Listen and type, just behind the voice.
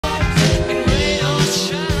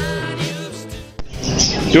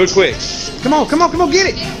Do it quick. Come on, come on, come on, get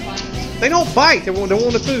it. They don't bite. They want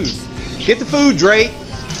the food. Get the food, Drake.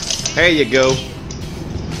 There you go.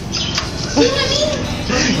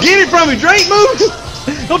 Get it from me, Drake. Move.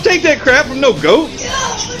 Don't take that crap from no goat.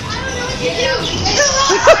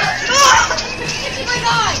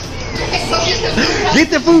 Get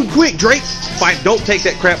the food quick, Drake. Fine, don't take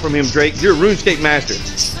that crap from him, Drake. You're a RuneScape master.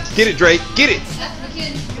 Get it, Drake. Get it.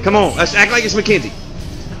 Come on, let's act like it's Mackenzie.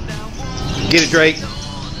 Get it, Drake.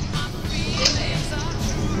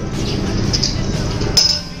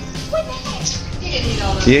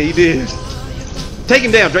 Yeah, you did. Take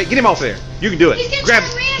him down, Drake. Get him off there. You can do it. Grab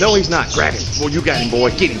him. No, he's not. Grab him. Well, you got him,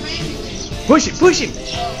 boy. Get him. Push it. Push him.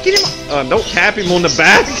 Get him. Don't tap him on the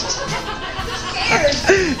back.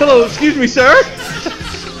 Hello, excuse me, sir.